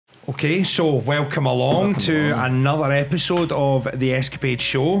Okay, so welcome along to another episode of the SKapade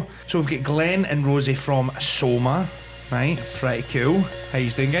show. So we've got Glenn and Rosie from Soma, right? Pretty cool. How you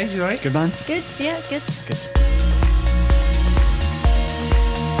doing, guys? You alright? Good, man. Good, yeah, good. Good.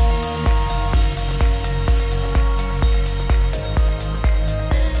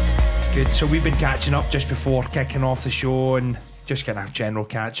 Good. So we've been catching up just before kicking off the show and just kind of general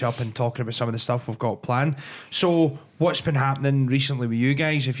catch up and talking about some of the stuff we've got planned. So what's been happening recently with you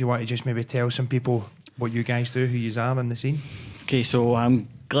guys? If you want to just maybe tell some people what you guys do, who you are in the scene. Okay, so I'm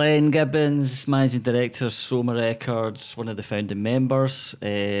Glenn Gibbons, Managing Director of Soma Records, one of the founding members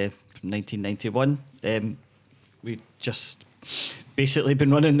from 1991. We've just basically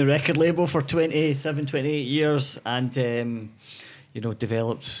been running the record label for 28 years and,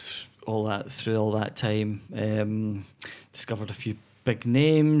 developed all that through all that time. Discovered a few big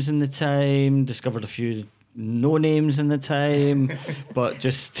names in the time, discovered a few no names in the time, but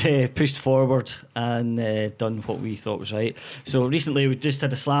just pushed forward and done what we thought was right. So recently we just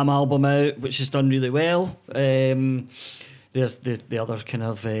had a slam album out, which has done really well. There's the other kind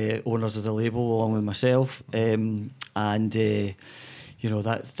of owners of the label along with myself, and that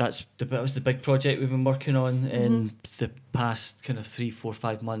was the big project we've been working on in the past kind of 3, 4,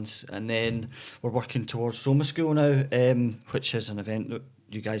 5 months, and then we're working towards Soma School now, which is an event that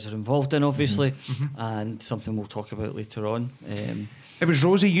you guys are involved in, obviously, and something we'll talk about later on. It was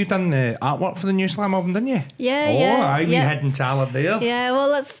Rosie, you done the artwork for the new slam album, didn't you? Yeah, you hidden talent there. Yeah, well,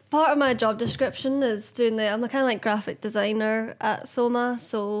 that's part of my job description is doing I'm a kind of like graphic designer at Soma,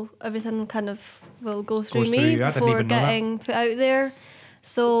 so everything kind of will go through me before getting put out there.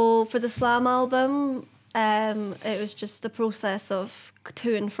 So for the slam album, it was just a process of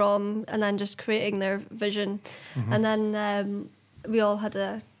to and from, and then just creating their vision, and then we all had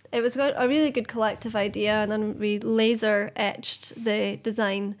it was a really good collective idea, and then we laser etched the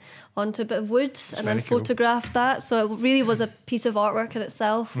design onto a bit of wood and then photographed that. So it really was a piece of artwork in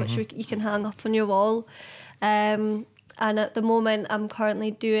itself, which you can hang up on your wall. And at the moment, I'm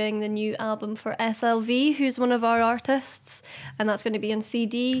currently doing the new album for SLV, who's one of our artists, and that's going to be on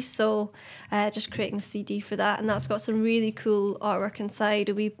CD. So just creating a CD for that, and that's got some really cool artwork inside,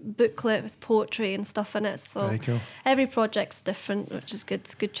 a wee booklet with poetry and stuff in it. So very cool. Every project's different, which is good.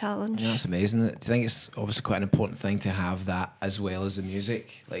 It's a good challenge. Yeah, that's amazing. Do you think it's obviously quite an important thing to have that as well as the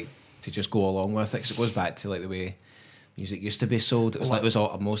music, like to just go along with it? Because it goes back to like the way music used to be sold. It was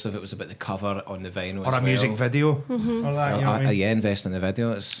most of it was about the cover on the vinyl, or a music video, or that. Invest in the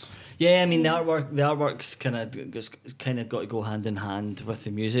video. Yeah, I mean the artwork's kind of got to go hand in hand with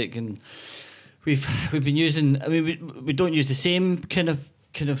the music, and we've been using. I mean, we don't use the same kind of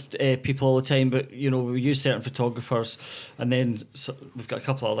people all the time, but we use certain photographers, and then we've got a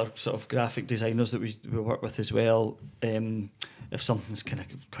couple of other sort of graphic designers that we work with as well. If something's kind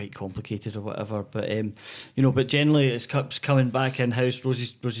of quite complicated or whatever, but but generally it's coming back in house.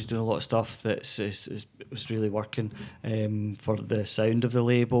 Rosie's doing a lot of stuff that's was really working for the sound of the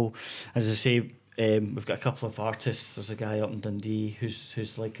label. As I say, we've got a couple of artists. There's a guy up in Dundee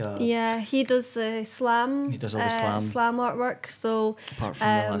who's like he does the slam. He does all the slam artwork. So apart from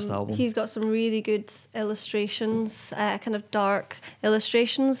the last album, he's got some really good illustrations, kind of dark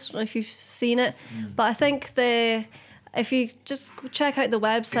illustrations. I don't know if you've seen it, but I think if you just check out the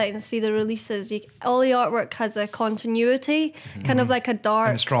website and see the releases, all the artwork has a continuity, kind of like a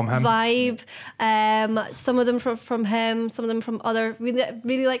dark vibe. Some of them from him, some of them from other. We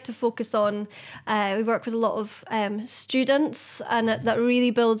really like to focus on. We work with a lot of students, and that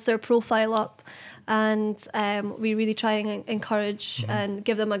really builds their profile up. And we really try and encourage and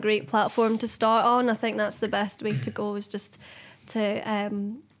give them a great platform to start on. I think that's the best way to go, is just to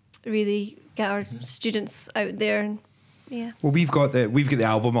really get our students out there. And yeah. Well, we've got the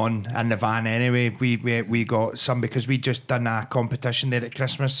album on in the van anyway. We got some because we just done a competition there at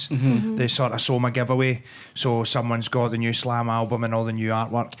Christmas, the sort of Soma giveaway. So someone's got the new slam album and all the new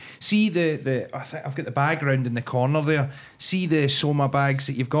artwork. See I think I've got the bag round in the corner there. See the Soma bags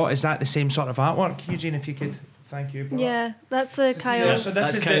that you've got. Is that the same sort of artwork, Eugene? If you could. Thank you. Yeah, that's the Kyle's. Yeah, so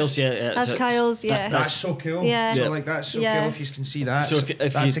that's Kyle's. That's Kyle's. Yeah, that's so cool. Yeah, so like that's so cool if you can see that. So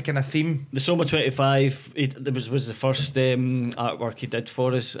if that's the kind of theme. The Soma 25 was the first artwork he did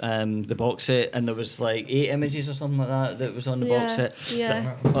for us. The box set, and there was like 8 images or something like that was on the box set.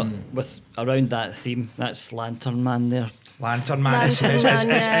 Yeah, with around that theme. That's Lantern Man there. Lantern Man.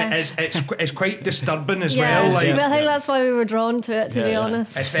 It's quite disturbing as well. Like, I think that's why we were drawn to it, to be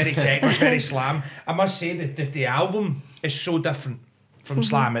honest. It's very techno, it's very slam. I must say that the album is so different from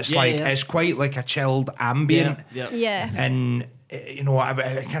slam. It's it's quite like a chilled ambient. Yeah. And you know,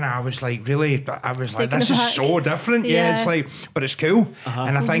 I was like, really, I was like, Taken this is aback. so different. Yeah, it's Yeah. like, but it's cool.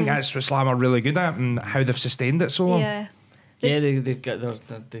 And I think that's what Slam are really good at, and how they've sustained it so long. Yeah. Yeah, they've got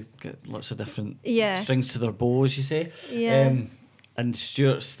lots of different Yeah. strings to their bow, as you say. Yeah. And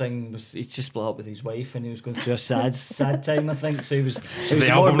Stuart's thing was he just split up with his wife, and he was going through a sad time, I think. So it was the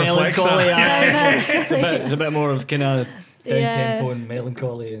more album reflects melancholy. that. It's a bit more kind of down Yeah. tempo and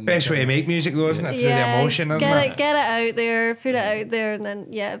melancholy. And Best way to make music, though, isn't it? Through the emotion, isn't it? Get it out there, put it out there, and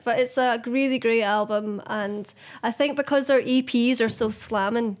then but it's a really great album, and I think because their EPs are so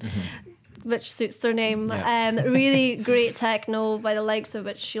slamming, which suits their name, really great techno by the likes of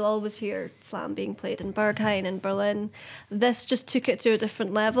which you'll always hear slam being played in Berghain in Berlin. This just took it to a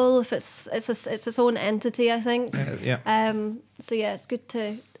different level. If it's its own entity, I think. So yeah, it's good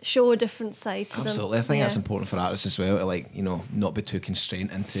to show a different side to them. Absolutely, I think that's important for artists as well, to like, you know, not be too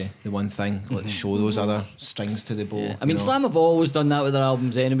constrained into the one thing, like show those other strings to the bow. Yeah. I mean, Slam have always done that with their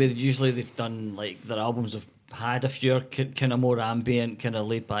albums anyway. Usually they've done, like, their albums have had a few kind of more ambient, kind of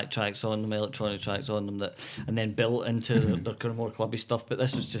laid back tracks on them, electronic tracks on them, that, and then built into their kind of more clubby stuff. But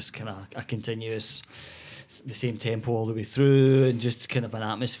this was just kind of a continuous, the same tempo all the way through, and just kind of an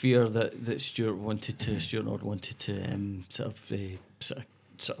atmosphere that Stuart Nord wanted to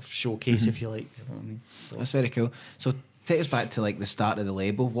sort of showcase, if you like. You know what I mean? So. That's very cool. So take us back to like the start of the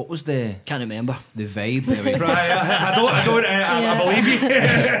label. What was the Can't remember. the vibe? There we go. Right, I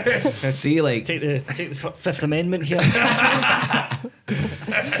believe you. See, like Take the Fifth Amendment here.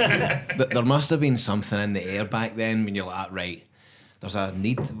 there must have been something in the air back then when you're like, right, there's a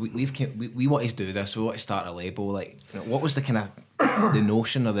need. We want to do this. We want to start a label. Like, you know, what was the kind of the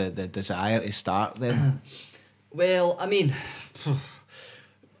notion or the desire to start then? Well, I mean,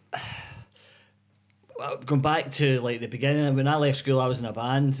 going back to like the beginning, when I left school, I was in a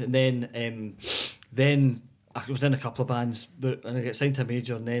band, and then I was in a couple of bands, and I got signed to a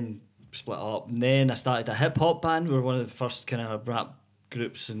major, and then split up, and then I started a hip hop band. We were one of the first kind of rap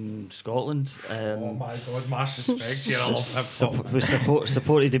groups in Scotland. Oh my God, mass respect. You know, We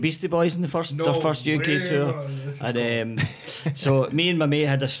supported the Beastie Boys in their first UK tour, and so me and my mate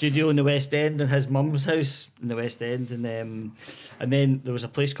had a studio in the West End in his mum's house in the West End, and then there was a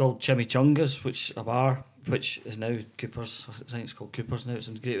place called Chimichangas, which a bar which is now Cooper's. I think it's called Cooper's now. It's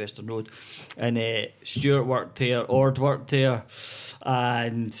on Great Western Road, and Stuart worked there, Ord worked there,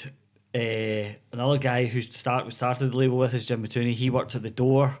 and another guy who started the label with is Jim Mattooney. He worked at the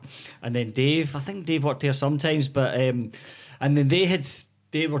door, and then Dave. I think Dave worked there sometimes, but and then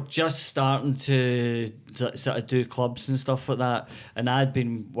they were just starting to sort of do clubs and stuff like that. And I'd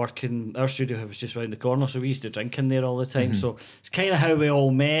been working. Our studio was just round the corner, so we used to drink in there all the time. So it's kind of how we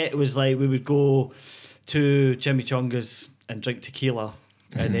all met. It was like we would go to Chimichangas and drink tequila.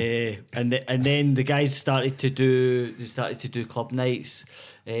 And then the guys started to do club nights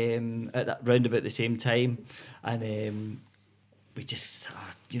at that round about the same time, and we just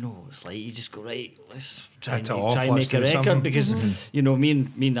it's like you just go, right, let's try and make a record, because you know me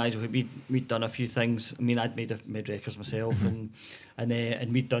and Nigel we'd done a few things. I mean, I'd made records myself, and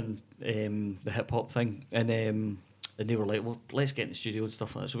we'd done the hip hop thing, and they were like, well, let's get in the studio and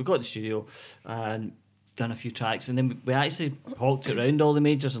stuff like that. So we got in the studio and done a few tracks, and then we actually hawked it around all the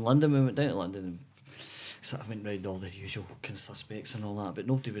majors in London. We went down to London and sort of went round all the usual kind of suspects and all that, but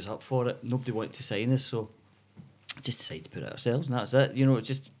nobody was up for it. Nobody wanted to sign us, so just decided to put it ourselves, and that's it. You know, it's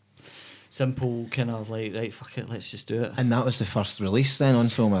just simple, kind of like, right, fuck it, let's just do it. And that was the first release then on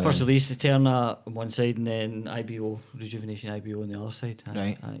Soma. First release, Eterna on one side, and then IBO, Rejuvenation IBO on the other side.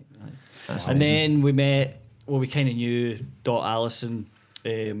 Right. That's and amazing. then we met. Well, we kind of knew Dot Allison.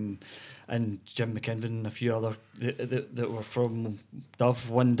 And Jim McKinven and a few other that were from Dove,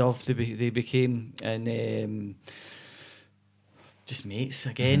 One Dove they became, and just mates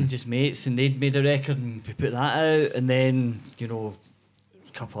again, just mates, and they'd made a record and we put that out, and then a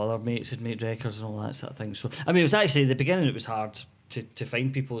couple other mates had made records and all that sort of thing. So I mean, it was actually at the beginning it was hard to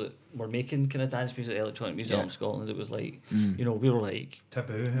find people that were making kind of dance music, electronic music in Scotland. It was like, we were like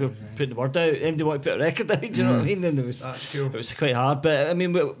taboo. We were putting the word out. Anybody want to put a record out? Do you know what I mean? And it was quite hard. But I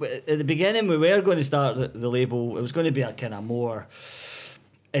mean, at the beginning, we were going to start the label. It was going to be a kind of more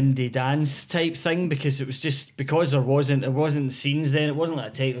indie dance type thing, because there wasn't scenes then. It wasn't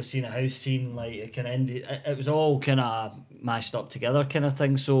like a techno scene, a house scene, like a kind of indie. It was all kind of mashed up together kind of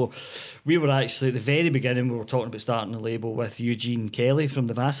thing. So we were actually at the very beginning, we were talking about starting a label with Eugene Kelly from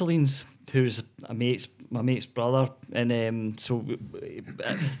the Vaselines, who's my mate's brother, and so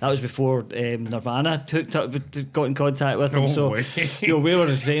that was before Nirvana got in contact with him. So we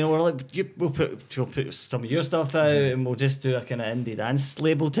were saying, we're like, we'll put some of your stuff out, and we'll just do a kind of indie dance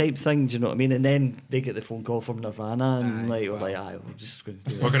label type thing. Do you know what I mean? And then they get the phone call from Nirvana, and we're like, we're just going to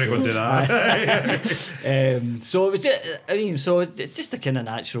do this. We're going to go do that. So it was just, just a kind of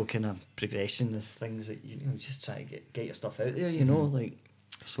natural kind of progression of things that you just try to get your stuff out there. You know, like.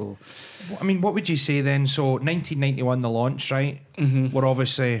 So, I mean, what would you say then? So, 1991, the launch, right? We're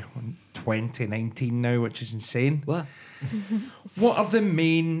obviously 2019 now, which is insane. What? What are the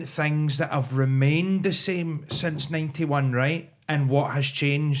main things that have remained the same since 91, right? And what has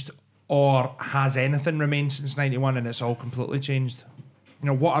changed, or has anything remained since 91 and it's all completely changed? You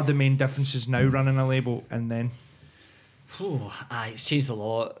know, what are the main differences now running a label and then? It's changed a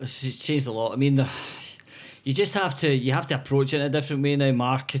lot. It's changed a lot. I mean, you just have to approach it in a different way now.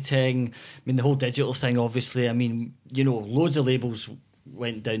 Marketing, I mean, the whole digital thing, obviously. I mean, you know, loads of labels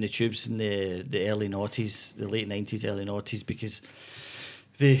went down the tubes in the early noughties, the late 90s, early noughties, because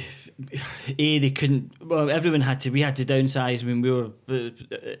they couldn't. Well, we had to downsize. I mean, we were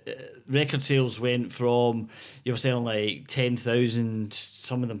record sales went from, you were selling like 10,000,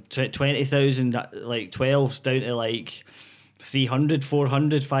 some of them 20,000, like 12s, down to like 300,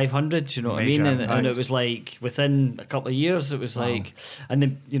 400, 500, you know what I mean? And it was like within a couple of years, it was like, and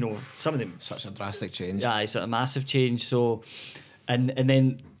then, you know, some of them. Such a drastic change. Yeah, it's a massive change. So, and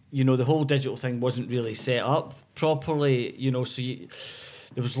then, you know, the whole digital thing wasn't really set up properly, you know, so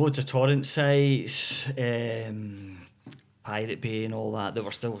there was loads of torrent sites, Pirate Bay and all that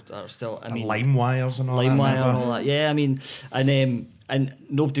were still, I mean. LimeWires and all that. LimeWire and all that, yeah, I mean, and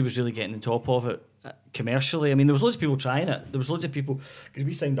nobody was really getting on top of it. Commercially, I mean, there was loads of people trying it. There was loads of people, because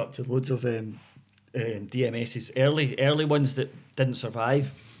we signed up to loads of DMSs, early ones that didn't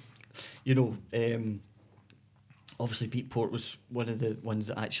survive. You know, obviously Beatport was one of the ones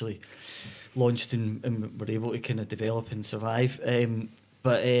that actually launched and were able to kind of develop and survive.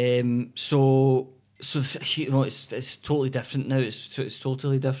 So you know, it's totally different now. It's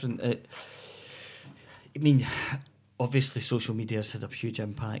totally different. I mean, obviously, social media has had a huge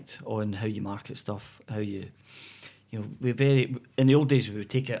impact on how you market stuff, how you know, in the old days, we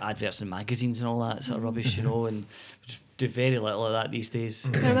would take out adverts in magazines and all that sort of rubbish, you know, and we just do very little of that these days.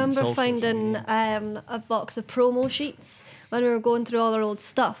 I remember finding a box of promo sheets when we were going through all our old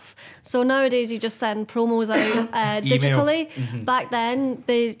stuff. So nowadays you just send promos out digitally. Back then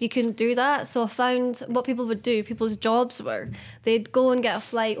you couldn't do that. So I found what people would do, people's jobs were, they'd go and get a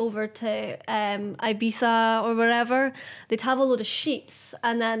flight over to Ibiza or wherever. They'd have a load of sheets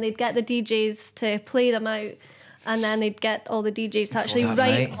and then they'd get the DJs to play them out. And then they'd get all the DJs to actually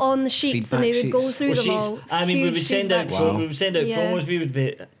write on the sheets, feedback, and they would go through them all. I mean, we would send out promos. We would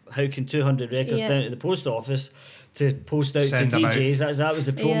be howking 200 records down to the post office to post out to DJs. That was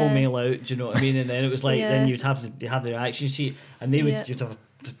the promo mail out. Do you know what I mean? And then it was like then you'd have the reaction sheet, and you'd have a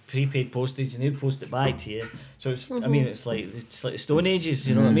prepaid postage, and they'd post it back to you. So it's, I mean, it's like the Stone Ages,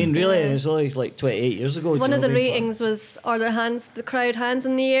 you know what I mean? Really, it was only like 28 years ago. One of the ratings was, are there the crowd hands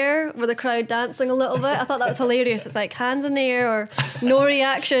in the air? Were the crowd dancing a little bit? I thought that was hilarious. It's like hands in the air or no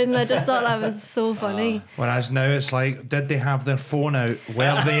reaction. I just thought that was so funny. Whereas now it's like, did they have their phone out?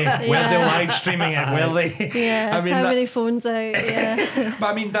 Were they live streaming it? Were they? Yeah. I mean, how many phones out? Yeah. But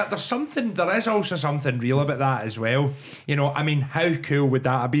I mean, there is also something real about that as well. You know, I mean, how cool would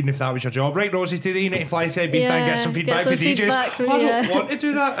that have been if that was your job? Right, Rosie, today you need to fly to Ibiza and get some feedback from DJs. I don't want to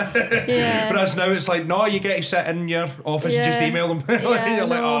do that. Whereas now it's like, no, you get to sit in your office and just email them. You're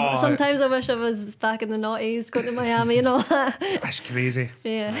like, oh. Sometimes I wish I was back in the noughties, going to Miami and all that. That's crazy.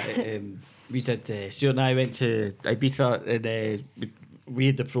 Yeah. We did, Stuart and I went to Ibiza, and we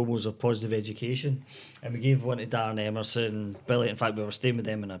had the promos of Positive Education, and we gave one to Darren Emerson, Billy. In fact, we were staying with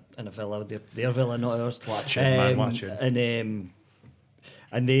them in a villa, their villa, not ours. Watching.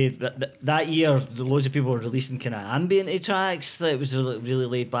 And they that year, loads of people were releasing kind of ambient tracks that was really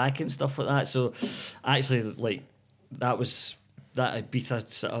laid back and stuff like that. So actually, like that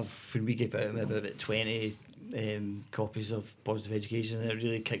Ibiza sort of, when we gave out maybe about 20 copies of Positive Education, and it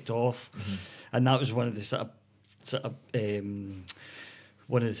really kicked off. And that was one of the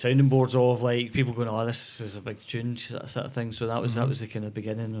one of the sounding boards of like people going, oh, this is a big tune, that sort of thing. So that was the kind of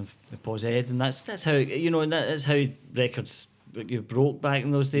beginning of the Pos Ed, and that's how, you know, and that's how records you broke back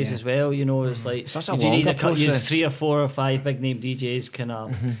in those days as well. You know, it's like such a longer process. 3 or 4 or 5 big name DJs kind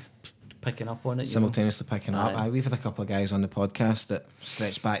of picking up on it, simultaneously picking up. We've had a couple of guys on the podcast that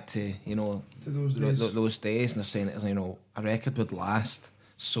stretch back to, you know, those days, and they're saying that, you know, a record would last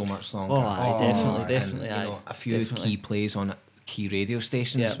so much longer. Definitely. And, you know, a few key plays on key radio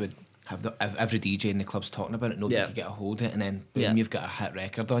stations would have every DJ in the club's talking about it, nobody could get a hold of it, and then boom, you've got a hit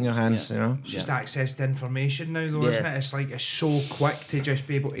record on your hands, you know. It's just access to information now, though, isn't it? It's like it's so quick to just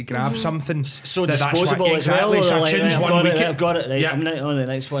be able to grab something. So disposable as well. Exactly. So I've got it, right. I'm on the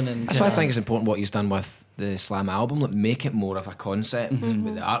next one. And that's why I think it's important what he's done with the Slam album. Like, make it more of a concept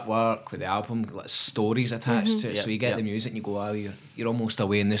with the artwork, with the album, like stories attached to it. So you get the music and you go, oh, you're almost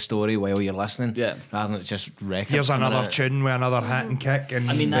away in the story while you're listening, rather than just records. Here's another tune with another hit and kick. And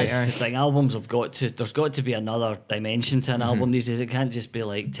I mean, that's the thing. Albums have there's got to be another dimension to an album these days. It can't just be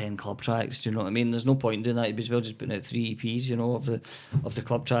like 10 club tracks. Do you know what I mean? There's no point in doing that. You'd be well just putting out 3 EPs, you know, of the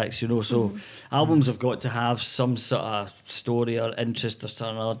club tracks, you know. So albums have got to have some sort of story or interest or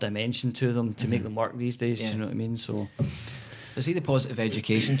some other dimension to them to make them work these days. Do you know what I mean? So, see the Positive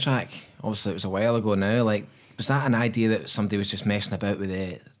Education track. Obviously, it was a while ago now. Like, was that an idea that somebody was just messing about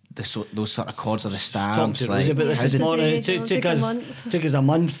with those sort of chords or the stabs? Like, it took us a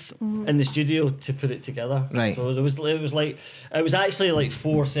month in the studio to put it together. Right. So it was actually like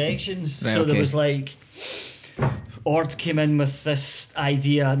 4 sections. Right, so there was like, Ord came in with this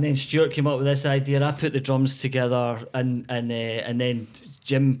idea, and then Stuart came up with this idea. I put the drums together, and then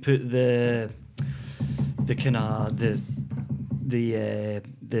Jim put the kind of the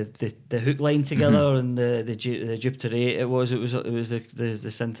hook line together and the Jupiter 8 it was the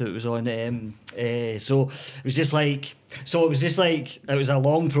synth that was on so it was a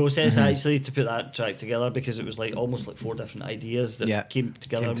long process actually to put that track together, because it was like almost like 4 different ideas that came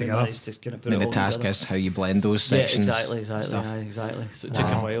together and we managed to kind of put it all together. And the task is how you blend those sections. Exactly. So it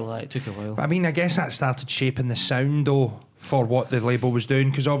took a while. But I mean, I guess that started shaping the sound though for what the label was doing,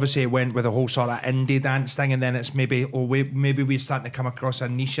 because obviously it went with a whole sort of indie dance thing, and then it's maybe we're starting to come across a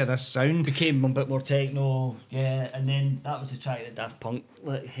niche of this sound. Became a bit more techno, and then that was the track that Daft Punk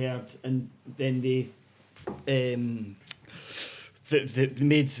heard, and then they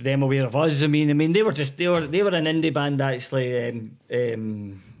made them aware of us. I mean they were an indie band actually.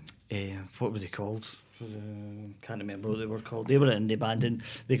 What were they called? Can't remember what they were called. They were an indie band, and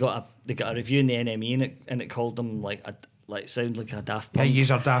they got a review in the NME, and it called them sound like a Daft Punk. Yeah,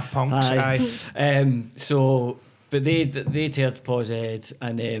 these are Daft Punks. So, but they toured Positive,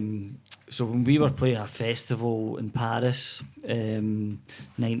 and so when we were playing a festival in Paris,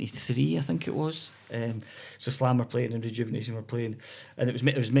 93 I think it was. So Slam were playing and Rejuvenation were playing, and it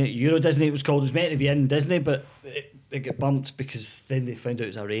was Euro Disney. It was called. It was meant to be in Disney, but it got bumped because then they found out it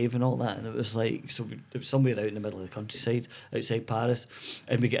was a rave and all that, and it was like it was somewhere out in the middle of the countryside outside Paris,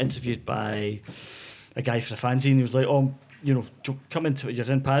 and we got interviewed by a guy for a fanzine. He was like, "Oh, you know,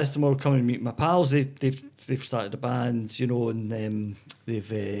 you're in Paris tomorrow. Come and meet my pals. They've started a band, you know, and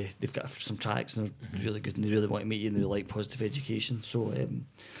they've got some tracks and they're really good, and they really want to meet you, and they like Positive Education." So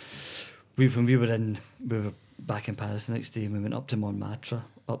when we were back in Paris the next day, and we went up to Montmartre,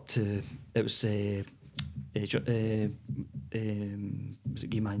 was it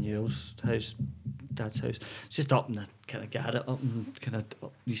Guy Manuel's house, Dad's house. It's just up in the kind of garret, up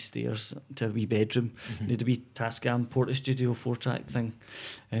these stairs to a wee bedroom. They had a wee Tascam Porta Studio 4-track thing,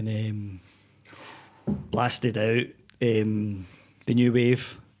 and blasted out the New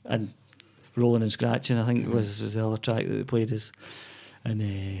Wave and Rolling and Scratching, I think was the other track that they played us, and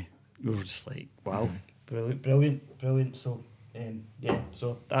we were just like, wow, brilliant. So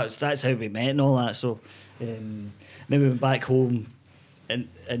so that's how we met and all that. So then we went back home, and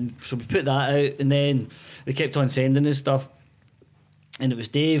so we put that out, and then they kept on sending us stuff, and it was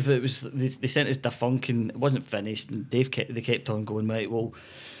Dave. They sent us Daft Punk, and it wasn't finished, and they kept on going, right, well,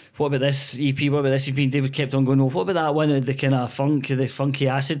 what about this EP? What about this EP? And David kept on going, well, what about that one, the kind of the funky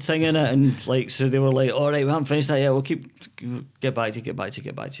acid thing in it? And so they were like, all right, we haven't finished that yet. We'll get back to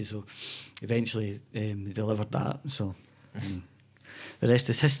you. So eventually they delivered that. So the rest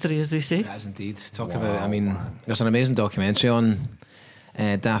is history, as they say. That is indeed. About, I mean, there's an amazing documentary on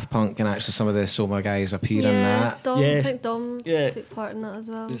Daft Punk, and actually some of the Soma guys appear in that. I think Dom took part in that as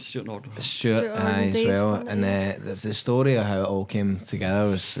well. Stuart as well. And there's the story of how it all came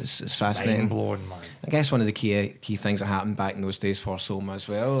together. It's fascinating. Mind-blowing, man. I guess one of the key things that happened back in those days for Soma as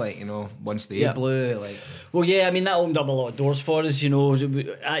well, like, you know, once they blew, like... Well, yeah, I mean, that opened up a lot of doors for us, you know.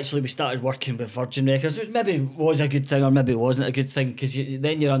 We started working with Virgin Records, which maybe was a good thing or maybe wasn't a good thing, because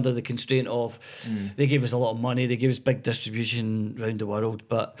then you're under the constraint of they gave us a lot of money, they gave us big distribution around the world,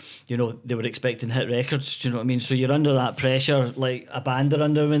 but, you know, they were expecting hit records, do you know what I mean? So you're under that pressure, like a band are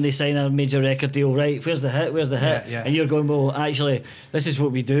under when they sign a major record deal, right? Where's the hit? Yeah. And you're going, well, actually, this is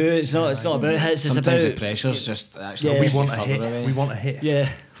what we do. It's not about hits, it's sometimes about... the pressure's just actually... We want a hit. We want a hit. Yeah.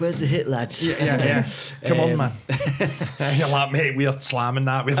 where's the hit, lads? Yeah. Come on, man. You're like, mate, we're slamming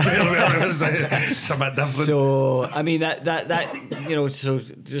that. It's a bit different. So, I mean, that you know, so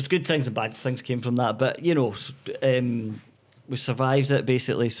there's good things and bad things came from that. But, you know, we survived it,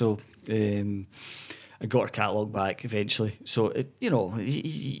 basically. So, I got our catalogue back eventually. So, you know,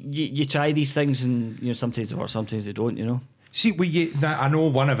 you try these things and, you know, sometimes they work, sometimes they don't, you know. See, I know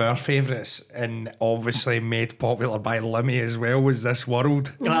one of our favourites, and obviously made popular by Lemmy as well, was This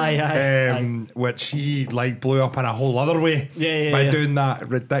World. Aye. Which he like blew up in a whole other way by doing that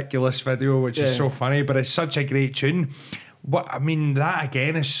ridiculous video, which is so funny, but it's such a great tune. What I mean, that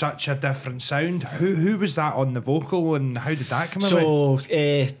again is such a different sound. Who was that on the vocal, and how did that come about?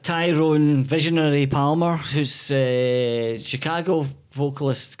 So Tyrone Visionary Palmer, who's Chicago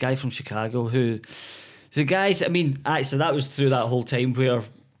vocalist, guy from Chicago, who the guys. I mean, actually, that was through that whole time where,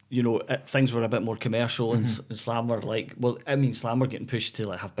 you know, things were a bit more commercial, and Slam were like, well, I mean, Slam were getting pushed to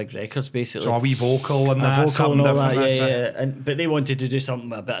like have big records, basically. So a wee vocal and that, vocal and all that, yeah. But they wanted to do something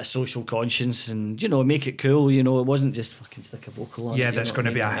with a bit of social conscience and, you know, make it cool. You know, it wasn't just fucking stick a vocal on. Yeah, that's going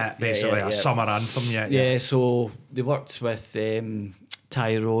to be a hit, basically, a summer anthem. Yeah. So they worked with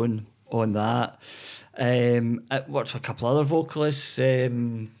Tyrone on that. I worked with a couple other vocalists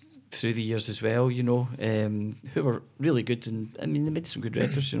through the years as well, you know, who were really good, and I mean they made some good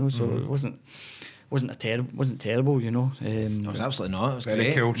records, you know. So it wasn't terrible, you know. It was absolutely not. It was very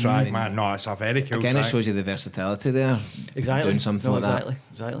great. cool track, man. No, it's a very cool again, track. it shows you the versatility there. Exactly. Doing something like that.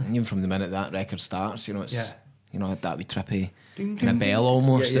 Exactly. And even from the minute that record starts, you know, it's you know, that wee trippy kind of bell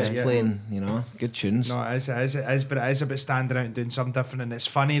almost that's playing, you know, good tunes. No, it is, but it is about standing out and doing something different, and it's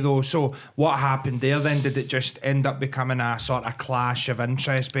funny though. So what happened there then? Did it just end up becoming a sort of clash of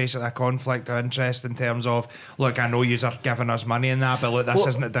interest, basically a conflict of interest in terms of, look, I know yous are giving us money in that, but look, this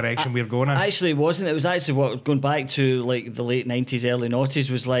isn't the direction we're going in? Actually, it wasn't. It was actually what, going back to like the late 90s, early 90s,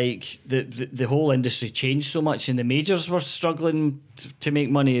 was like the whole industry changed so much, and the majors were struggling to make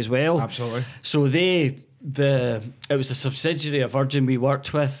money as well. Absolutely. So it was a subsidiary of Virgin we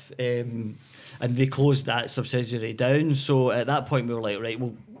worked with, and they closed that subsidiary down. So at that point we were like, right,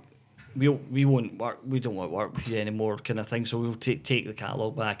 well, we won't work, we don't want to work with you anymore, kind of thing. So we'll take the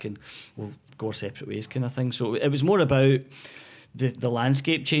catalogue back and we'll go our separate ways, kind of thing. So it was more about the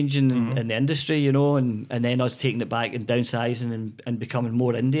landscape changing in the industry, you know, and then us taking it back and downsizing and becoming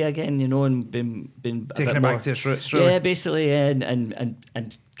more indie again, you know, and being taking it back to its roots, really. Yeah, basically, and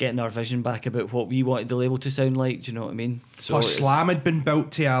getting our vision back about what we wanted the label to sound like. Do you know what I mean? So plus, Slam had been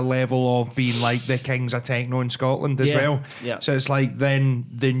built to a level of being like the kings of techno in Scotland as well. Yeah. So it's like then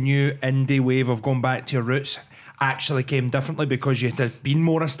the new indie wave of going back to your roots actually came differently because you had been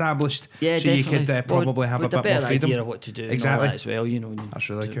more established. Yeah, so definitely. you could probably have a bit more freedom. Idea of what to do. Exactly. And all that as well, you know. That's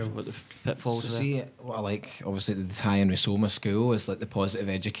really cool. What the pitfalls So are. see, what I like, obviously the tie-in with Soma School is like the positive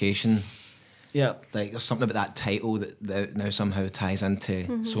education. Yeah. Like there's something about that title that now somehow ties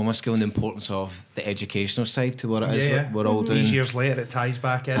into Soma School and the importance of the educational side to what it is we're all doing. These years later it ties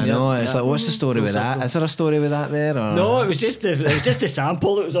back in. I know, it's like, what's the story with that? Is there a story with that there? Or? No, it was just a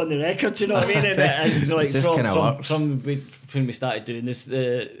sample that was on the record, you know what I mean? And like from when we started doing this,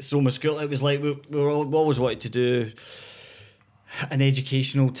 Soma School, it was like we always wanted to do an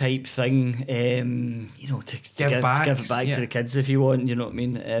educational type thing, you know, to give it back to the kids, if you want, you know what I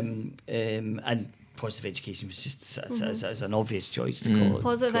mean? And positive education was just as an obvious choice to call it.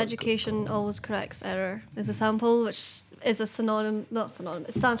 Positive education always corrects error is a sample, which is a synonym, not synonym,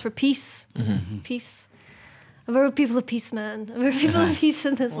 it stands for peace. Peace. And we're people of peace, man. We're people of peace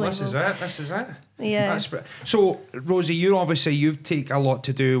in this label. This is it. Yeah. So, Rosie, you take a lot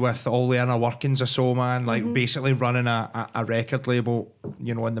to do with all the inner workings of Soma and like basically running a record label,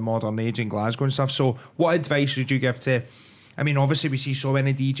 you know, in the modern age in Glasgow and stuff. So what advice would you give to, I mean, obviously we see so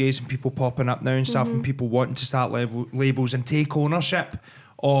many DJs and people popping up now and stuff and people wanting to start labels and take ownership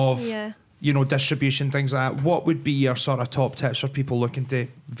of, you know, distribution, things like that. What would be your sort of top tips for people looking to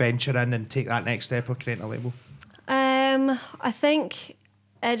venture in and take that next step of creating a label? I think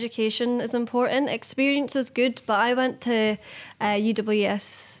education is important. Experience is good, but I went to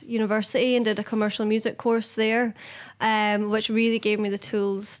UWS University and did a commercial music course there, which really gave me the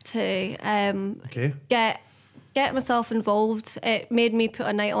tools to get myself involved. It made me put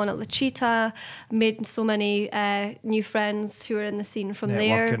a night on at La Cheetah, made so many new friends who were in the scene from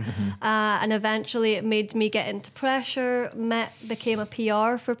there. And eventually it made me get into Pressure, became a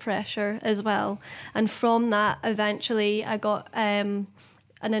PR for Pressure as well. And from that, eventually I got an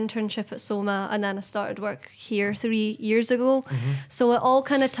internship at Soma, and then I started work here 3 years ago. So it all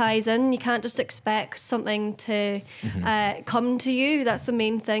kind of ties in. You can't just expect something to come to you. That's the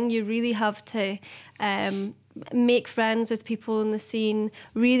main thing. You really have to make friends with people in the scene,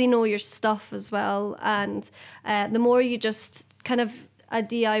 really know your stuff as well. And the more you just kind of a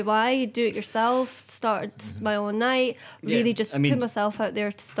DIY, do it yourself, start my own night, really just put myself out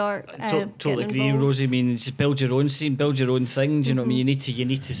there to start. Totally agree, Rosie. I mean, just build your own scene, build your own thing. Do you know what I mean? You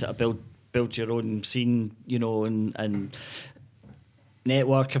need to sort of build your own scene, you know, and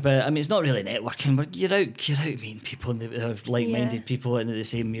network about. I mean, it's not really networking, but you're out meeting people and have like-minded people into the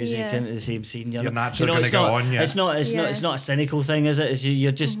same music, into the same scene. You're naturally going to go on. It's not a cynical thing, is it?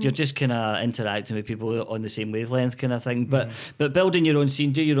 You're just kind of interacting with people on the same wavelength, kind of thing. But building your own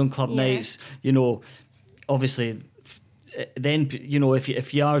scene, do your own club nights. You know, obviously. Then, you know,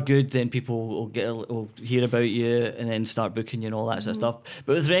 if you are good, then people will hear about you and then start booking you and all that sort of stuff.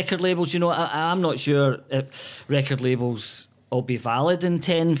 But with record labels, you know, I'm not sure if record labels will be valid in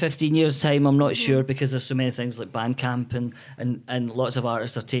 10, 15 years' time. I'm not sure, because there's so many things like Bandcamp and lots of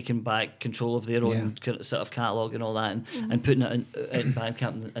artists are taking back control of their own sort of catalogue and all that, and putting it in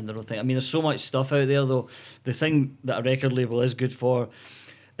Bandcamp and their own thing. I mean, there's so much stuff out there, though. The thing that a record label is good for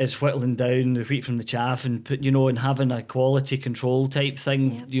is whittling down the wheat from the chaff and put, you know, and having a quality control type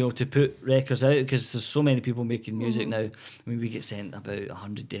thing, you know, to put records out, because there's so many people making music now. I mean, we get sent about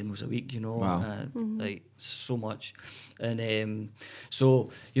 100 demos a week, you know. Wow. Like so much. And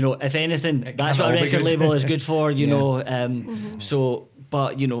so, you know, if anything, that's what a record label is good for, you know. So,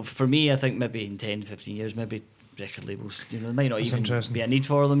 but, you know, for me, I think maybe in 10, 15 years, maybe record labels, you know, there might not even be a need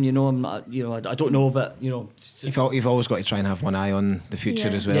for them, you know. I'm not, you know, I don't know, but, you know, you've always got to try and have one eye on the future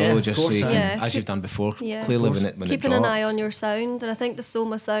as well, just so you can, as you've done before, clearly when it keeping an eye on your sound. And I think the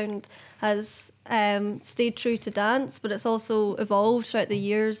Soma sound has stayed true to dance, but it's also evolved throughout the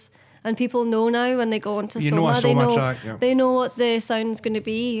years. And people know now when they go onto Soma, they know what the sound's going to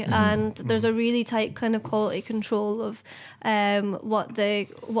be, and there's a really tight kind of quality control of what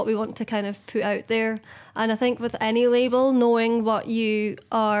we want to kind of put out there. And I think with any label, knowing what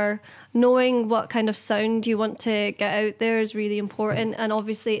kind of sound you want to get out there is really important, and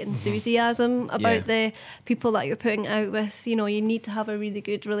obviously enthusiasm about the people that you're putting out with. You know, you need to have a really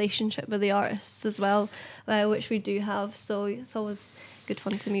good relationship with the artists as well, which we do have. So it's always good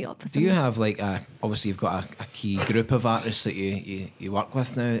fun to meet up with them. Do you have like obviously you've got a key group of artists that you work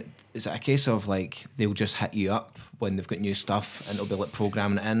with now? Is it a case of like they'll just hit you up when they've got new stuff and it'll be like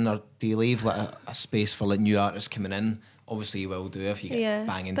programming it in, or do you leave like a space for like new artists coming in? Obviously you will do if you get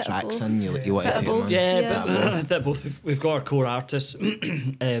banging tracks in, you want to take them on. A bit of both. We've got our core artists.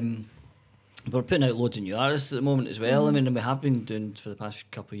 We're putting out loads of new artists at the moment as well. I mean, and we have been doing for the past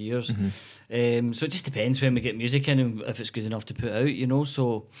couple of years. So it just depends when we get music in and if it's good enough to put out, you know.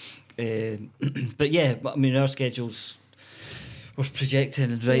 So, but yeah, I mean, our schedules, we're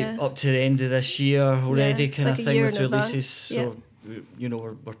projecting up to the end of this year already, kind of thing, with releases. So, you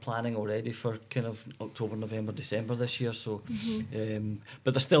know, we're planning already for kind of October, November, December this year. So,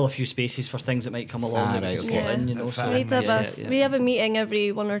 but there's still a few spaces for things that might come along that we can slot in, you know. So we have a meeting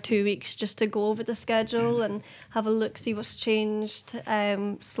every 1 or 2 weeks just to go over the schedule and have a look, see what's changed,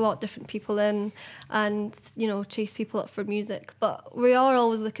 slot different people in, and, you know, chase people up for music. But we are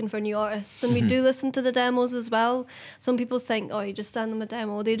always looking for new artists, and we do listen to the demos as well. Some people think, oh, you just send them a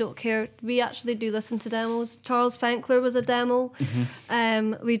demo, they don't care. We actually do listen to demos. Charles Fenkler was a demo.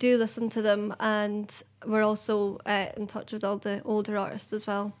 We do listen to them, and we're also in touch with all the older artists as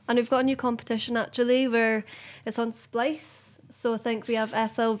well. And we've got a new competition actually where it's on Splice. So I think we have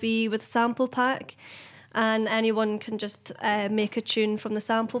SLV with sample pack, and anyone can just make a tune from the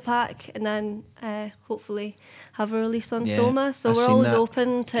sample pack and then hopefully have a release on Soma. So we're always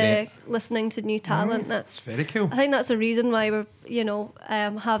open to listening to new talent. That's very cool. I think that's the reason why we're, you know,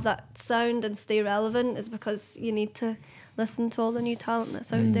 have that sound and stay relevant, is because you need to listen to all the new talent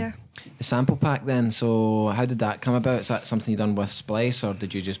that's out there. The sample pack then, so how did that come about? Is that something you done with Splice, or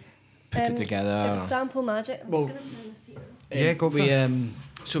did you just put it together? It's Sample Magic. I'm just going to turn the seat on. Yeah, go for it.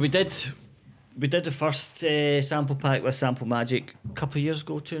 So we did the first sample pack with Sample Magic a couple of years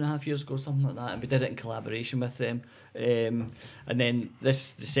ago, 2.5 years ago, something like that, and we did it in collaboration with them. And then the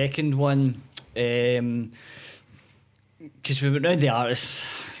second one, because we went round the artists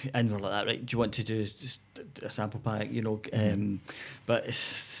and we're like that, right, do you want to do a sample pack, you know? But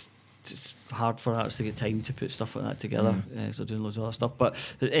it's hard for artists to get time to put stuff like that together, because they're doing loads of other stuff. But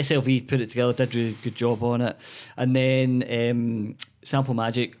SLV put it together, did a really good job on it. And then Sample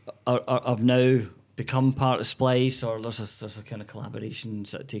Magic are now become part of Splice, or there's a kind of collaboration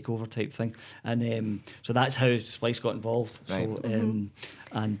sort of takeover type thing, and so that's how Splice got involved. Right.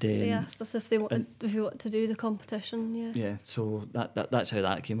 So they asked us if we wanted to do the competition. Yeah, so that's how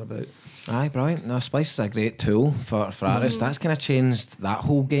that came about. Aye, brilliant. No, Splice is a great tool for artists. That's kind of changed that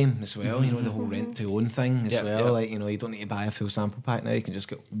whole game as well. You know, the whole rent to own thing as well. Yep. Like, you know, you don't need to buy a full sample pack now. You can just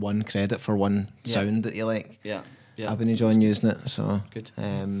get one credit for one sound that you like. Yeah. I've been enjoying using it, so good.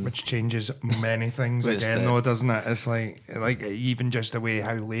 Which changes many things again, though, doesn't it? It's like even just the way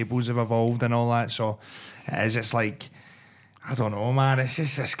how labels have evolved and all that. So it's like, I don't know, man.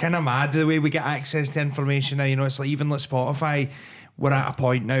 It's kind of mad the way we get access to information now. You know, it's like even like Spotify. We're at a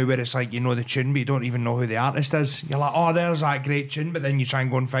point now where it's like, you know the tune, but you don't even know who the artist is. You're like, oh, there's that great tune, but then you try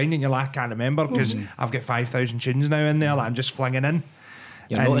and go and find it, and you're like, I can't remember because I've got 5,000 tunes now in there that I'm just flinging in.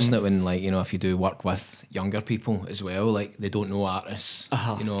 You're noticing it when, like, you know, if you do work with younger people as well, like, they don't know artists,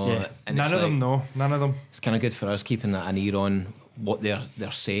 you know. And none of them know. None of them. It's kind of good for us keeping an ear on what they're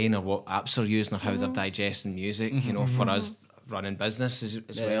saying or what apps they're using or how they're digesting music, you know, for us running business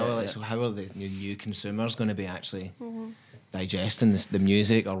as well. Like, so how are the new consumers going to be actually digesting the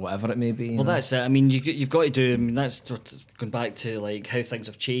music or whatever it may be? Well, that's it. I mean, you've got to do. I mean, that's going back to like how things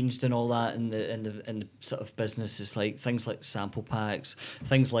have changed and all that in the sort of business. It's like things like sample packs,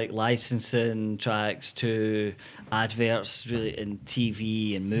 things like licensing tracks to adverts, really in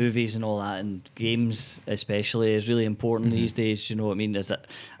TV and movies and all that, and games especially is really important these days. You know what I mean?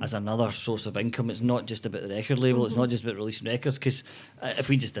 As another source of income. It's not just about the record label. It's not just about releasing records, because if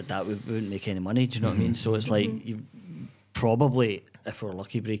we just did that, we wouldn't make any money. Do you know what I mean? So it's like you probably, if we're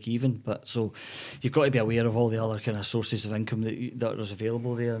lucky, break even. But so you've got to be aware of all the other kind of sources of income that are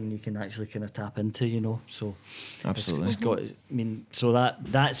available there, and you can actually kind of tap into, you know. So absolutely, it's got. I mean, so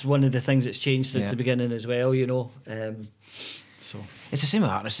that's one of the things that's changed since the beginning as well, you know. So it's the same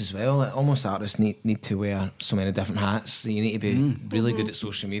with artists as well. Like, almost artists need to wear so many different hats. You need to be really good at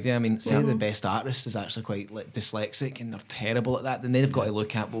social media. I mean, say the best artist is actually quite like dyslexic and they're terrible at that, then they've got to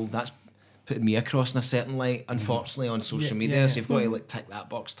look at, well, that's putting me across in a certain light, unfortunately, on social media. So you've got to like tick that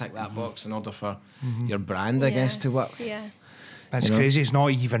box in order for your brand, I guess, to work. Yeah. That's crazy. It's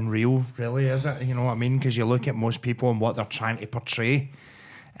not even real, really, is it? You know what I mean? Because you look at most people and what they're trying to portray,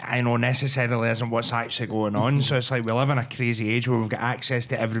 I know necessarily isn't what's actually going on. So it's like we live in a crazy age where we've got access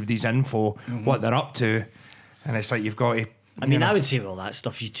to everybody's info, what they're up to, and it's like you've got to. I mean, I would say with all that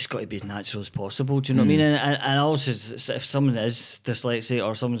stuff, you just got to be as natural as possible. Do you know what I mean? And also, if someone is dyslexic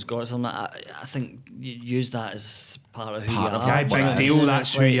or someone's got something, I think you use that as part of who you are. Yeah, big deal.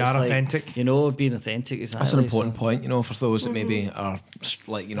 That's who you are, authentic. You know, being authentic, exactly. That's an important point, you know, for those that maybe are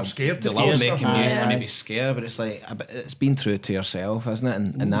like, you know, scared. They love making music and maybe scared, but it's like it's been true to yourself, isn't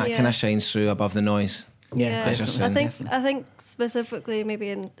it? And that kind of shines through above the noise. Yeah, I think specifically maybe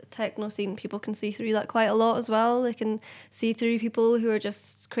in the techno scene, people can see through that quite a lot as well. They can see through people who are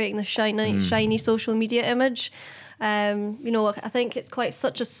just creating the shiny social media image. You know, I think it's quite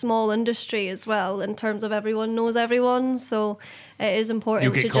such a small industry as well in terms of everyone knows everyone. So it is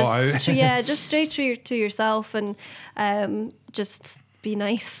important to just just stay true to yourself and just be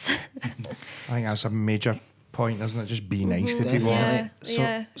nice. I think that's a major point, isn't it? Just be nice to people.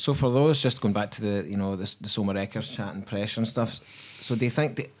 So for those, just going back to the Soma Records chat and pressure and stuff, so do you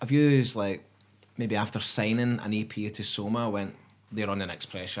think have you like maybe after signing an EP to Soma went, they're on the next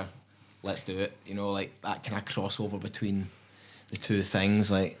pressure, let's do it, you know, like that kind of crossover between the two things?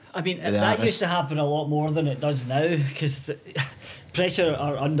 Like, I mean, that used to happen a lot more than it does now, because pressure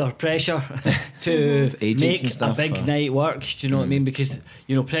are under pressure to make a big night work. Do you know what I mean? Because,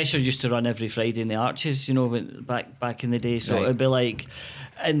 you know, Pressure used to run every Friday in the Arches, you know, back in the day. So it'd be like,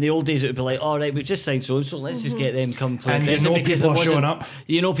 in the old days, it would be like, all right, we've just signed so let's just get them come play. And you know people are showing up.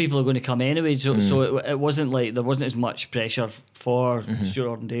 You know people are going to come anyway. So it wasn't like there wasn't as much pressure for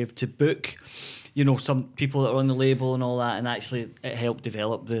Stuart and Dave to book, you know, some people that are on the label and all that, and actually it helped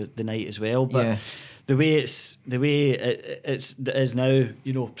develop the night as well. But the way it is now,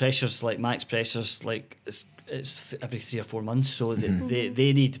 you know, Pressure's like Max Pressure's like it's every 3 or 4 months, so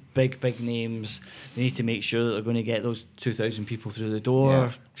they need big names. They need to make sure that they're going to get those 2,000 people through the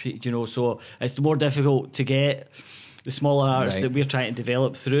door. You know, so it's more difficult to get the smaller artists that we're trying to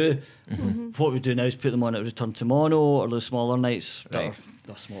develop through. What we do now is put them on at Return to Mono or those smaller nights that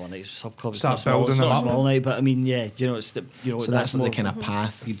not smaller nights, sub clubs. Start building them up. Small night, but I mean, yeah, you know, it's so that's like the kind of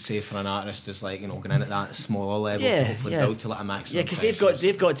path you'd say for an artist is like, you know, going in at that smaller level to hopefully build to like a maximum. Yeah, because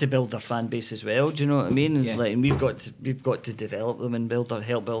they've got to build their fan base as well. Do you know what I mean? And like, and we've got to develop them and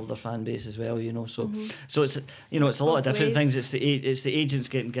help build their fan base as well. You know, so it's, you know, it's a lot of different things. It's the agents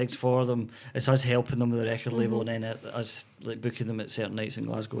getting gigs for them. It's us helping them with the record label, and then us like booking them at certain nights in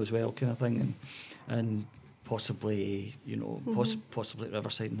Glasgow as well, kind of thing, and possibly, you know, possibly at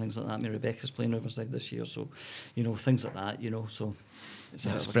Riverside and things like that. I mean, Rebecca's playing Riverside this year, so, you know, things like that, you know, so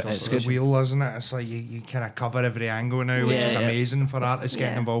it's good wheel, isn't it? It's like you kind of cover every angle now, which is amazing for artists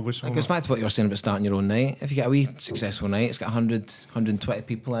getting involved with Soma. It goes back to what you were saying about starting your own night. If you get a wee successful night, it's got 100, 120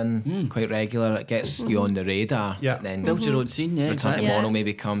 people in, quite regular, it gets you on the radar. Then build your own scene, Return to Mono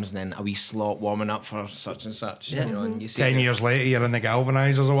maybe comes, and then a wee slot warming up for such and such. You know, and you see 10 years later, you're in the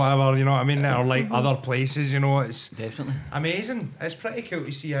Galvanisers or whatever, you know what I mean? Or like other places, you know, it's definitely amazing. It's pretty cool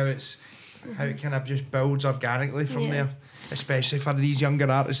to see how it kind of just builds organically from there, especially for these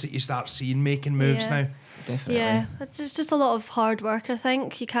younger artists that you start seeing making moves now. Definitely. Yeah, it's just a lot of hard work, I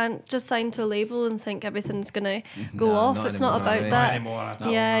think. You can't just sign to a label and think everything's going to go off. It's not about that.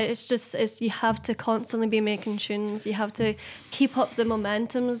 It's you have to constantly be making tunes. You have to keep up the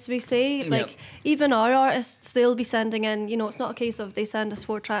momentum, as we say. Like, even our artists, they'll be sending in, you know, it's not a case of they send us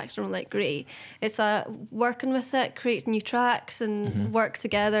 4 tracks and we're like, great. It's working with it, create new tracks and work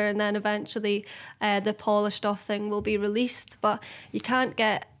together, and then eventually the polished off thing will be released. But you can't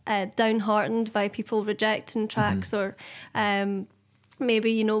get downhearted by people rejecting tracks or maybe,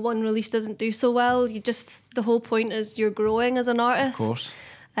 you know, one release doesn't do so well. The whole point is you're growing as an artist. Of course.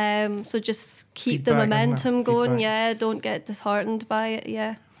 So just keep the momentum going. Don't get disheartened by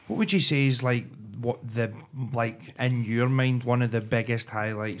it. What would you say is like in your mind one of the biggest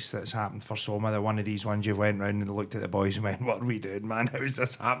highlights that's happened for Soma? One of these ones you went round and looked at the boys and went, what are we doing, man? How is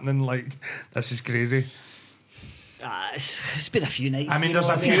this happening? Like, this is crazy. It's been a few nights. I mean, there's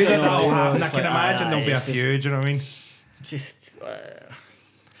a few that'll happen. I can imagine there'll be a few. Do you know what I mean?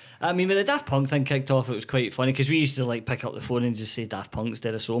 I mean, when the Daft Punk thing kicked off, it was quite funny because we used to like pick up the phone and just say Daft Punk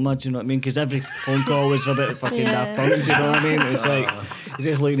instead of Soma. Do you know what I mean? Because every phone call was about fucking Daft Punk. Do you know what I mean? It's like you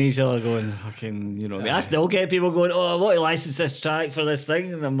just looking at each other going, fucking, you know what I mean? I still get people going, oh, I want to license this track for this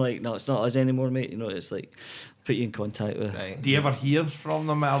thing, and I'm like, no, it's not us anymore, mate. You know, it's like put you in contact with. Do you ever hear from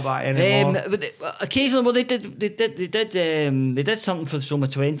them about that anymore? Occasionally, well, they did something for the Soma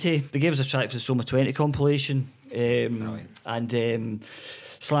 20. They gave us a track for the Soma 20 compilation, and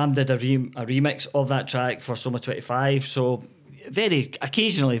Slam did a remix of that track for Soma 25. So very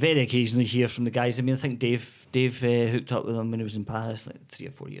occasionally hear from the guys. I mean, I think Dave hooked up with them when he was in Paris like 3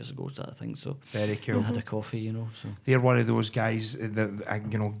 or 4 years ago, sort of thing. So very cool. Had a coffee, you know. So they're one of those guys that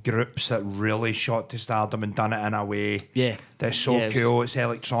you know, groups that really shot to stardom and done it in a way that's so cool. It's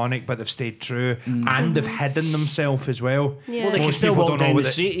electronic, but they've stayed true and they've hidden themselves as well. Well, they can still walk down the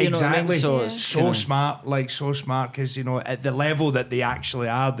street, you know what I mean? So it's so smart, because you know, at the level that they actually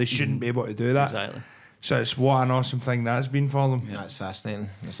are, they shouldn't be able to do that. Exactly. So it's what an awesome thing that's been for them. Yeah, it's fascinating.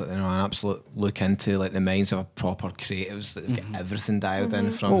 It's like, you know, an absolute look into like the minds of proper creatives that they've got everything dialed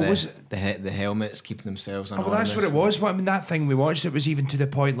in from the helmets, keeping themselves on. Well, that's what it was. But I mean, that thing we watched, it was even to the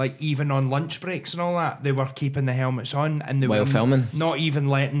point, like even on lunch breaks and all that, they were keeping the helmets on and they were filming, not even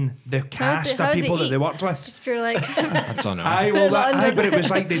letting the cast of people that they worked with. Just pure like. That's on. But it was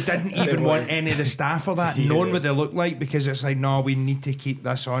like they didn't even want any of the staff or that knowing what they look like, because it's like, no, we need to keep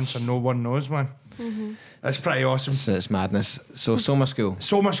this on so no one knows, man. That's pretty awesome. It's madness. So Soma School.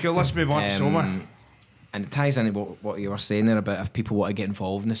 Let's move on to Soma. And it ties into what you were saying there about if people want to get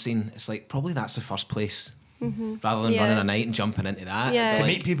involved in the scene. It's like probably that's the first place. Rather than running a night and jumping into that. To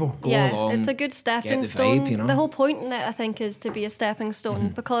meet people. Go along. It's a good stepping stone. Vibe, you know? The whole point in it, I think, is to be a stepping stone,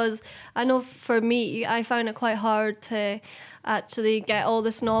 because I know for me, I found it quite hard to actually get all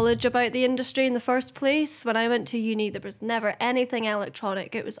this knowledge about the industry in the first place. When I went to uni, there was never anything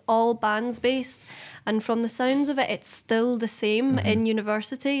electronic. It was all bands based, and from the sounds of it, it's still the same in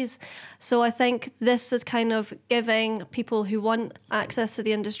universities. So I think this is kind of giving people who want access to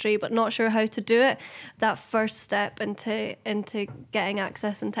the industry but not sure how to do it that first step into getting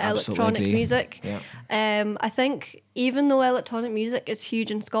access into electronic music. I think even though electronic music is huge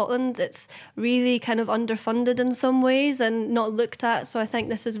in Scotland, it's really kind of underfunded in some ways and not looked at. So I think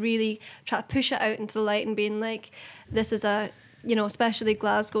this is really trying to push it out into the light and being like, this is a you know, especially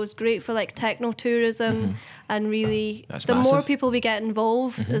Glasgow is great for like techno tourism, and really That's the massive. more people we get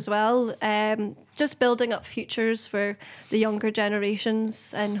involved as well, just building up futures for the younger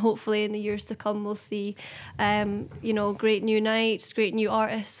generations, and hopefully in the years to come we'll see, you know, great new nights, great new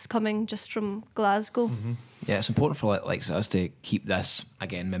artists coming just from Glasgow. Yeah, it's important for like us to keep this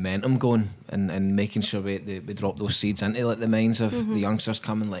again momentum going, and making sure we drop those seeds into like the minds of the youngsters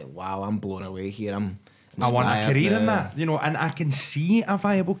coming. Like, wow, I'm blown away here. I want a career in now. that, you know, and I can see a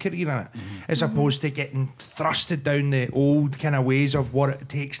viable career in it, as opposed to getting thrusted down the old kind of ways of what it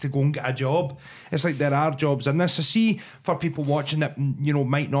takes to go and get a job. It's like there are jobs in this. I see for people watching that, you know,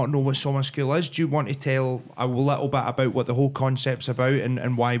 might not know what Soma School is. Do you want to tell a little bit about what the whole concept's about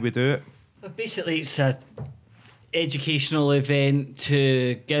and why we do it? Basically, it's a educational event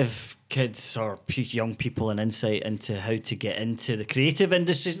to give kids or young people an insight into how to get into the creative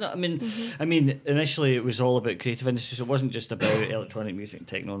industries. I mean, initially it was all about creative industries. It wasn't just about electronic music and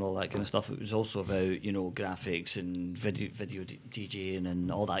techno and all that kind of stuff. It was also about, you know, graphics and video DJing and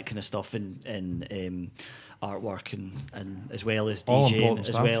all that kind of stuff, and artwork and as well as DJing, as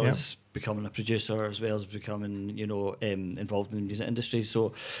stuff, well as becoming a producer, as well as becoming, you know, involved in the music industry.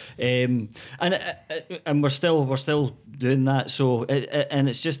 So, and we're still doing that. So, and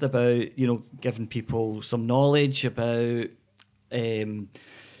it's just about, you know, giving people some knowledge about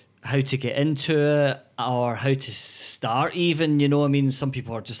how to get into it, or how to start even, you know. I mean, some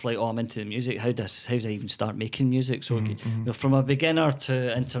people are just like, oh, I'm into the music, how do I even start making music? So you know, from a beginner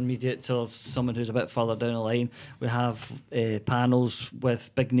to intermediate to someone who's a bit further down the line, we have panels with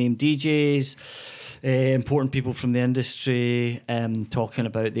big name DJs, important people from the industry, talking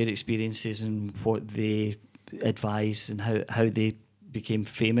about their experiences and what they advise and how they became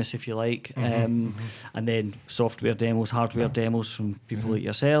famous, if you like, and then software demos, hardware demos from people like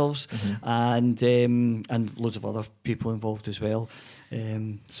yourselves, and loads of other people involved as well.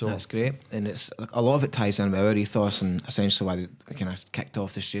 So that's great, and it's a lot of it ties in with our ethos and essentially why we kind of kicked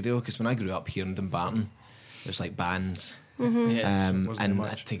off the studio. Because when I grew up here in Dumbarton, there's like bands. And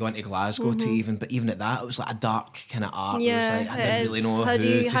to go into Glasgow to even at that, it was like a dark kind of art. Yeah, it was like I didn't really know how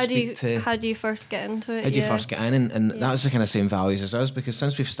do you first get into it? How do you first get in? And that was the kind of same values as us, because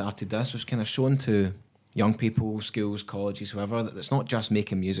since we've started this, we've kind of shown to young people, schools, colleges, whoever, that it's not just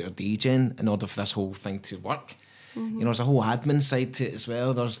making music or DJing in order for this whole thing to work. You know, there's a whole admin side to it as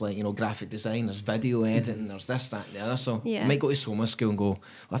well. There's like, you know, graphic design, there's video editing, there's this, that and the other. So you might go to Soma School and go, well,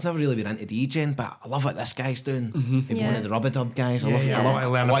 I've never really been into DJing, but I love what this guy's doing. Maybe one of the Rub-a-Dub guys. I want to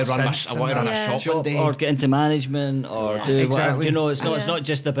run a shop one day. Or get into management, or do whatever. You know, it's not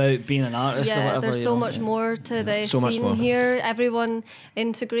just about being an artist or whatever. There's so much more to the scene here. Everyone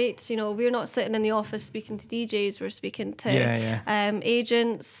integrates. You know, we're not sitting in the office speaking to DJs. We're speaking to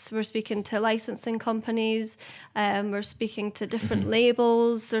agents. We're speaking to licensing companies. We're speaking to different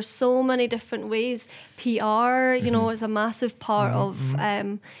labels. There's so many different ways. PR, you know, is a massive part of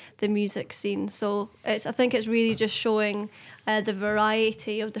the music scene. So I think it's really just showing the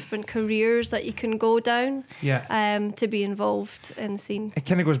variety of different careers that you can go down to be involved in the scene. It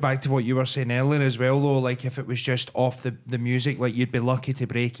kind of goes back to what you were saying earlier as well, though. Like, if it was just off the music, like, you'd be lucky to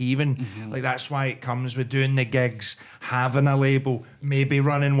break even. Like, that's why it comes with doing the gigs, having a label, maybe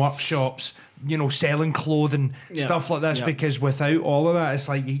running workshops, you know, selling clothing, stuff like this, because without all of that, it's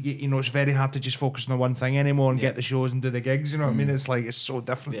like, you know, it's very hard to just focus on one thing anymore and get the shows and do the gigs, you know what I mean? It's like, it's so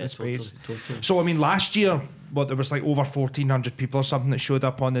different in space. Totally. So, I mean, last year, there was like over 1,400 people or something that showed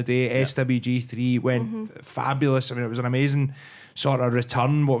up on the day. SWG3 went fabulous. I mean, it was an amazing sort of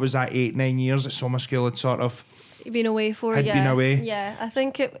return. What was that, 8-9 years at Soma School had sort of been away for. Been away. Yeah, I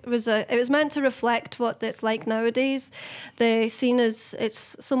think it was meant to reflect what it's like nowadays. The scene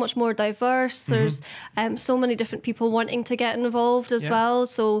it's so much more diverse. There's so many different people wanting to get involved as well.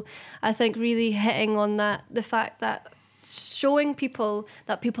 So I think really hitting on that, the fact that showing people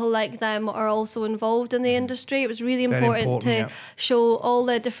that people like them are also involved in the industry. It was really important to show all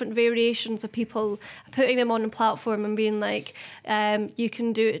the different variations of people, putting them on a platform and being like, you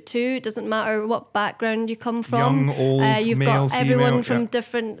can do it too. It doesn't matter what background you come from. Young, old, you've male, got everyone female, from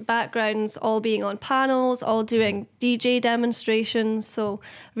different backgrounds all being on panels, all doing DJ demonstrations. So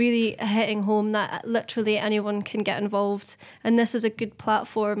really hitting home that literally anyone can get involved. And this is a good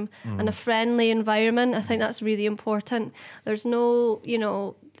platform and a friendly environment. I think that's really important. There's no, you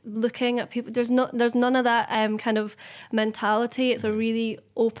know, looking at people. There's none of that kind of mentality. It's a really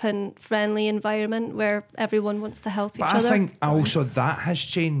open, friendly environment where everyone wants to help each other. But I think also that has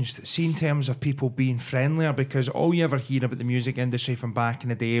changed, see, in terms of people being friendlier, because all you ever hear about the music industry from back in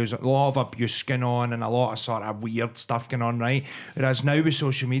the day was a lot of abuse going on and a lot of sort of weird stuff going on, right? Whereas now with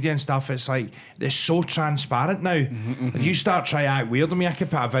social media and stuff, it's like, it's so transparent now. If you start trying to act weird on me, I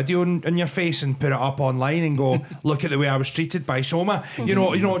could put a video in your face and put it up online and go, look at the way I was treated by Soma, you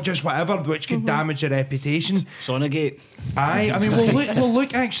know, just whatever, which could damage your reputation. Sonagate. Aye, I mean, well,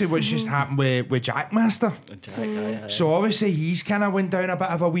 look, actually, what's just happened with Jackmaster. So obviously he's kind of went down a bit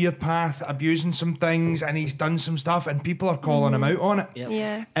of a weird path, abusing some things, and he's done some stuff, and people are calling him out on it.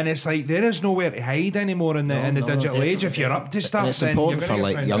 Yeah. And it's like there is nowhere to hide anymore in the digital age. If you're up to stuff, and it's then important you're for gonna get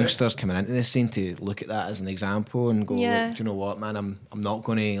like found youngsters out. coming into this scene to look at that as an example and go, Yeah. like, do you know what, man? I'm not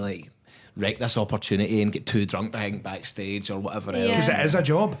going to like wreck this opportunity and get too drunk backstage or whatever else. Because it is a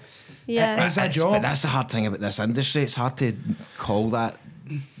job. Yeah. It's a job. But that's the hard thing about this industry. It's hard to call that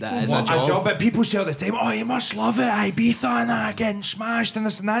is What, a job. but people say all the time, oh, you must love it, Ibiza and that, getting smashed and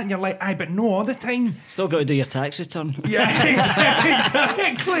this and that, and you're like, aye, but no, all the time. Still got to do your tax return. Yeah,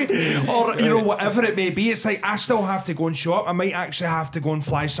 exactly. Or, you know, whatever it may be, it's like, I still have to go and show up. I might actually have to go and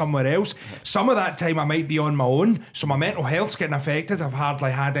fly somewhere else. Some of that time I might be on my own, so my mental health's getting affected. I've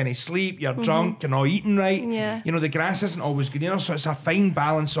hardly had any sleep, you're drunk, you're not eating right. Yeah. You know, the grass isn't always greener, so it's a fine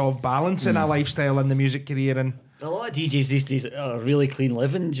balance of balancing a lifestyle in the music career. And A lot of DJs these days are really clean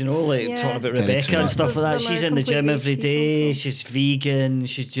living, you know, like Yeah. talking about Very Rebecca true. and stuff like that. Lots of them She's are in the gym completely every day. teetotal. She's vegan.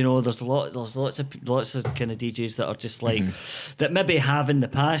 She's, you know, there's lots of kind of DJs that are just like that maybe have in the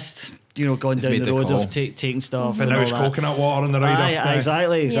past, you know, gone down made the the road call. of taking stuff. but and now all it's that. coconut water on the rider. Aye,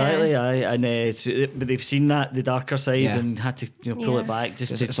 exactly. Yeah. Aye, and but they've seen that the darker side Yeah. and had to pull Yeah. it back.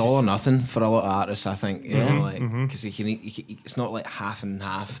 Just It's all or nothing for a lot of artists, I think. You know, like because it's not like half and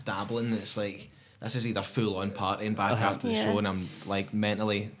half dabbling. It's like this is either full on partying back after the Yeah. show, and I'm like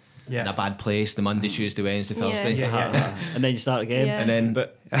mentally Yeah. in a bad place. The Monday, Tuesday, Wednesday, Yeah. Thursday, Yeah. and then you start again. Yeah. and then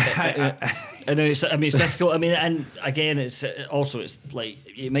But I know it's difficult. I mean, and again, it's like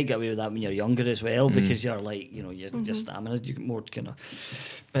you might get away with that when you're younger as well because you're like, you know, your stamina, you get more kind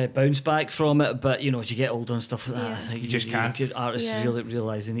of bounce back from it. But you know, as you get older and stuff like that, Yeah. I think You just can't. Artists Yeah. really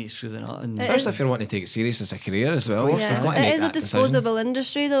realise they need to through the nut. And It especially is- if you're wanting to take it serious as a career as well. Yeah. You've got to make It is a that decision. disposable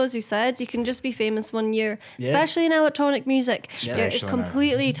industry, though, as you said. You can just be famous one year, Yeah. especially in electronic music. Yeah. It's Especially now.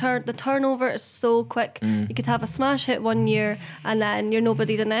 completely the turnover is so quick. You could have a smash hit one year and then you're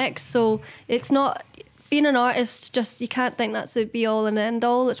nobody the next. So it's not. Being an artist, just you can't think that's the be all and end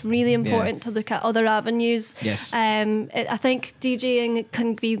all. It's really important to look at other avenues. Yes. I think DJing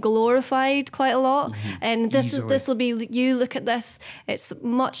can be glorified quite a lot, and Easily. this will be you look at this. It's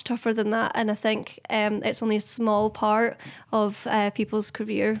much tougher than that, and I think it's only a small part of people's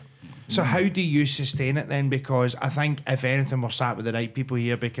career. So how do you sustain it then? Because I think if anything, we're sat with the right people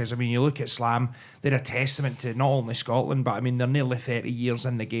here, because I mean, you look at Slam, they're a testament to not only Scotland, but I mean, they're nearly 30 years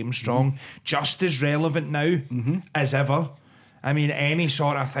in the game strong, just as relevant now as ever. I mean, any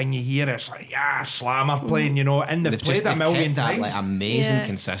sort of thing you hear, it's like, yeah, Slam are playing, you know, and they've played it a million kept that times. like amazing Yeah.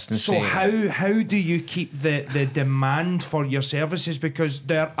 consistency. So how do you keep the demand for your services? Because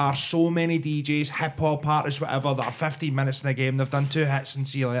there are so many DJs, hip hop artists, whatever, that are 15 minutes in the game, they've done 2 hits and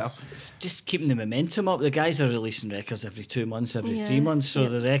see you later. just keeping the momentum up. The guys are releasing records every 2 months, every Yeah. 3 months. So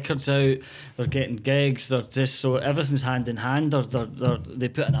the record's out, they're getting gigs. They're just so everything's hand in hand. They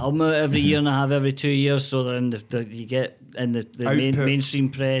put an album out every year and a half, every 2 years. So they're in you get in the Output. mainstream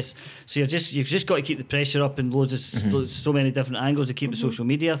press. So you've just got to keep the pressure up in loads of so many different angles to keep the social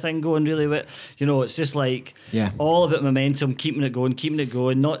media thing going really well. You know, it's just like all about momentum, keeping it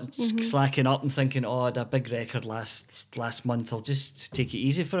going, not slacking up and thinking, oh, I had a big record last month, I'll just take it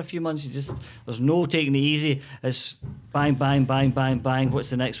easy for a few months. There's no taking it easy. It's bang, bang, bang, bang, bang.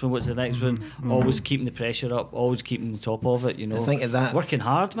 What's the next one? Always keeping the pressure up, always keeping the top of it, you know. I think of that. Working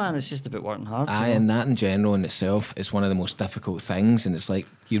hard, man. It's just about working hard. Aye, you know? and that in general in itself is one of the most difficult things, and it's like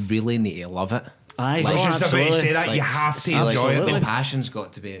you really need to love it. Aye, I was oh, just about to absolutely. say that, you have to like, enjoy absolutely. it. The passion's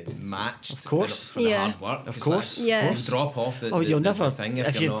got to be matched, Of course. for the Yeah. hard work. Of 'cause course. that's- Yeah. you drop off the. Oh, you'll the never. thing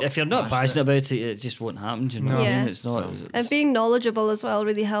If you're not passionate about it, it just won't happen. Do you know what I Yeah. mean? It's not. So- And being knowledgeable as well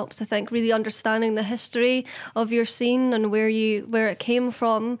really helps. I think really understanding the history of your scene and where it came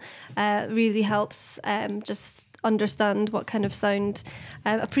from really helps. Just understand what kind of sound,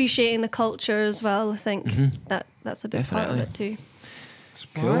 appreciating the culture as well. I think that's a big part of Definitely. it too.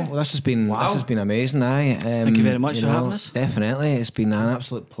 Cool. Well, this has been amazing. Thank you very much for having us. Definitely, it's been an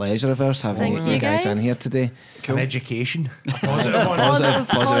absolute pleasure of ours having you guys in here today. Cool. An education,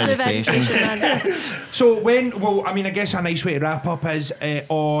 positive education. So I guess a nice way to wrap up is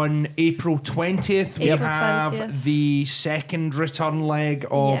on April 20th we have the second return leg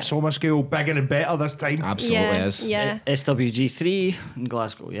of Soma School, bigger and better this time. Absolutely is. Yeah. SWG3 in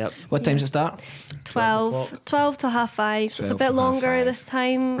Glasgow. Yep. What time does it start? 12 to 5:30. So it's a bit longer this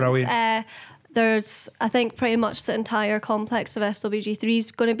time. Brilliant. There's, I think, pretty much the entire complex of SWG3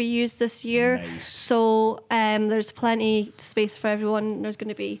 is going to be used this year. Nice. So there's plenty space for everyone. There's going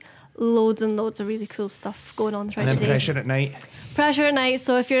to be loads and loads of really cool stuff going on throughout the day. Pressure at night. Pressure at night.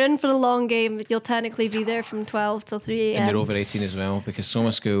 So if you're in for the long game, you'll technically be there from 12 till 3 a.m. And you're over 18 as well, because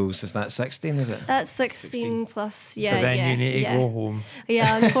Soma Schools, is that 16, is it? That's 16 plus, yeah. So then you need to go home.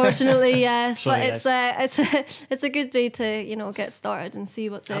 Yeah, unfortunately, yes. Sorry, It's a good day to, get started and see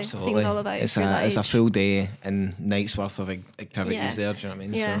what the scene's all about. It's a full day and night's worth of activities there, do you know what I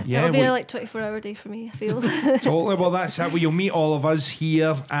mean? Yeah, So. it'll be a 24-hour day for me, I feel. Totally. Well, that's it. Well, you'll meet all of us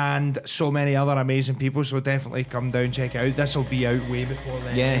here and so many other amazing people, so definitely come down, check it out. This will be out way before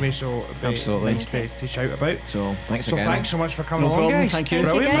then anyway, so it'll be nice to shout about. So thanks so much for coming no along, problem. guys. Thank you.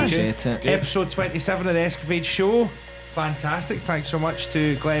 Brilliant. Appreciate it. Episode 27 of the SKapade show. Fantastic. Thanks so much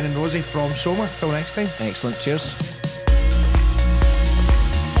to Glenn and Rosie from Soma. Till next time. Excellent. Cheers.